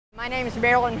My name is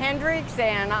Marilyn Hendricks,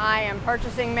 and I am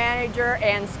purchasing manager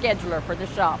and scheduler for the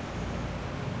shop.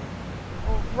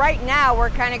 Right now,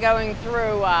 we're kind of going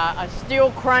through a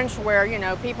steel crunch where,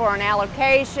 people are on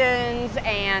allocations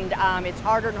and it's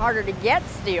harder and harder to get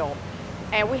steel.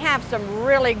 And we have some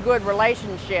really good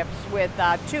relationships with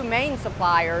two main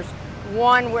suppliers.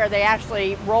 One where they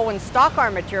actually roll and stock our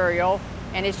material,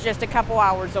 and it's just a couple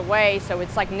hours away, so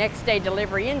it's like next day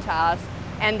delivery into us.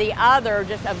 And the other,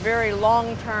 just a very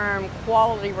long-term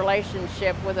quality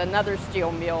relationship with another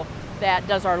steel mill that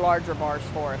does our larger bars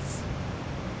for us.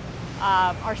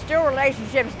 Our steel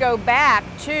relationships go back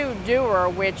to Duer,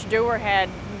 which Duer had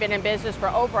been in business for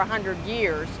over 100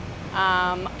 years.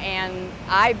 And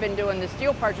I've been doing the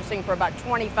steel purchasing for about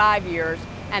 25 years.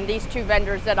 And these two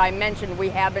vendors that I mentioned, we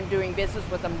have been doing business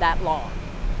with them that long.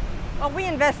 Well, we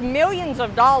invest millions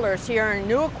of dollars here in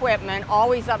new equipment,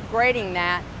 always upgrading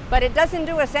that. But it doesn't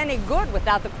do us any good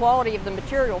without the quality of the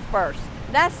material first.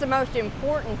 That's the most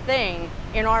important thing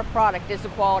in our product, is the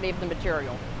quality of the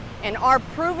material. And our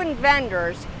proven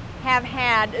vendors have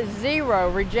had 0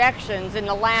 rejections in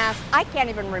the last, I can't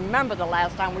even remember the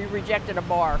last time we rejected a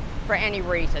bar for any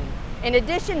reason. In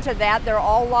addition to that, they're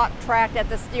all lot tracked at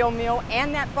the steel mill,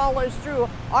 and that follows through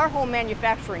our whole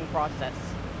manufacturing process.